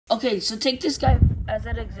Okay, so take this guy as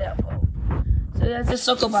an example. So there's a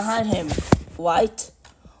circle behind him, right?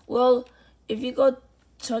 Well, if you go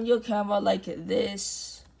turn your camera like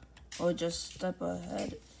this, or just step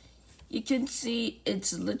ahead, you can see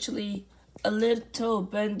it's literally a little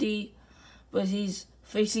bendy, but he's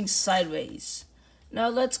facing sideways. Now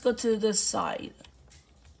let's go to the side.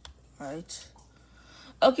 Right.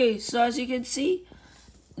 Okay, so as you can see,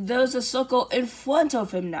 there's a circle in front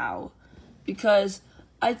of him now, because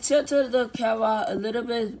I tilted the camera a little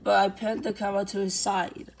bit, but I panned the camera to his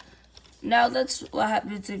side. Now that's what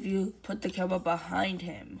happens if you put the camera behind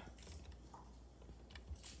him.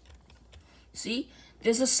 See,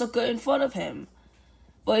 there's a circle in front of him.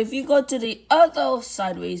 But if you go to the other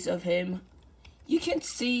sideways of him, you can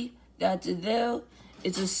see that there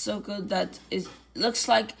is a circle that looks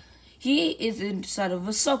like he is inside of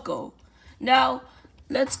a circle. Now,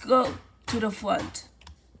 let's go to the front.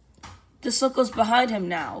 The circle's behind him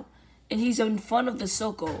now, and he's in front of the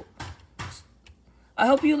circle. I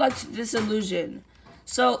hope you liked this illusion.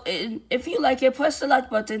 So, if you like it, press the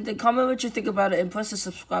like button, then comment what you think about it, and press the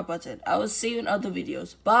subscribe button. I will see you in other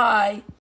videos. Bye!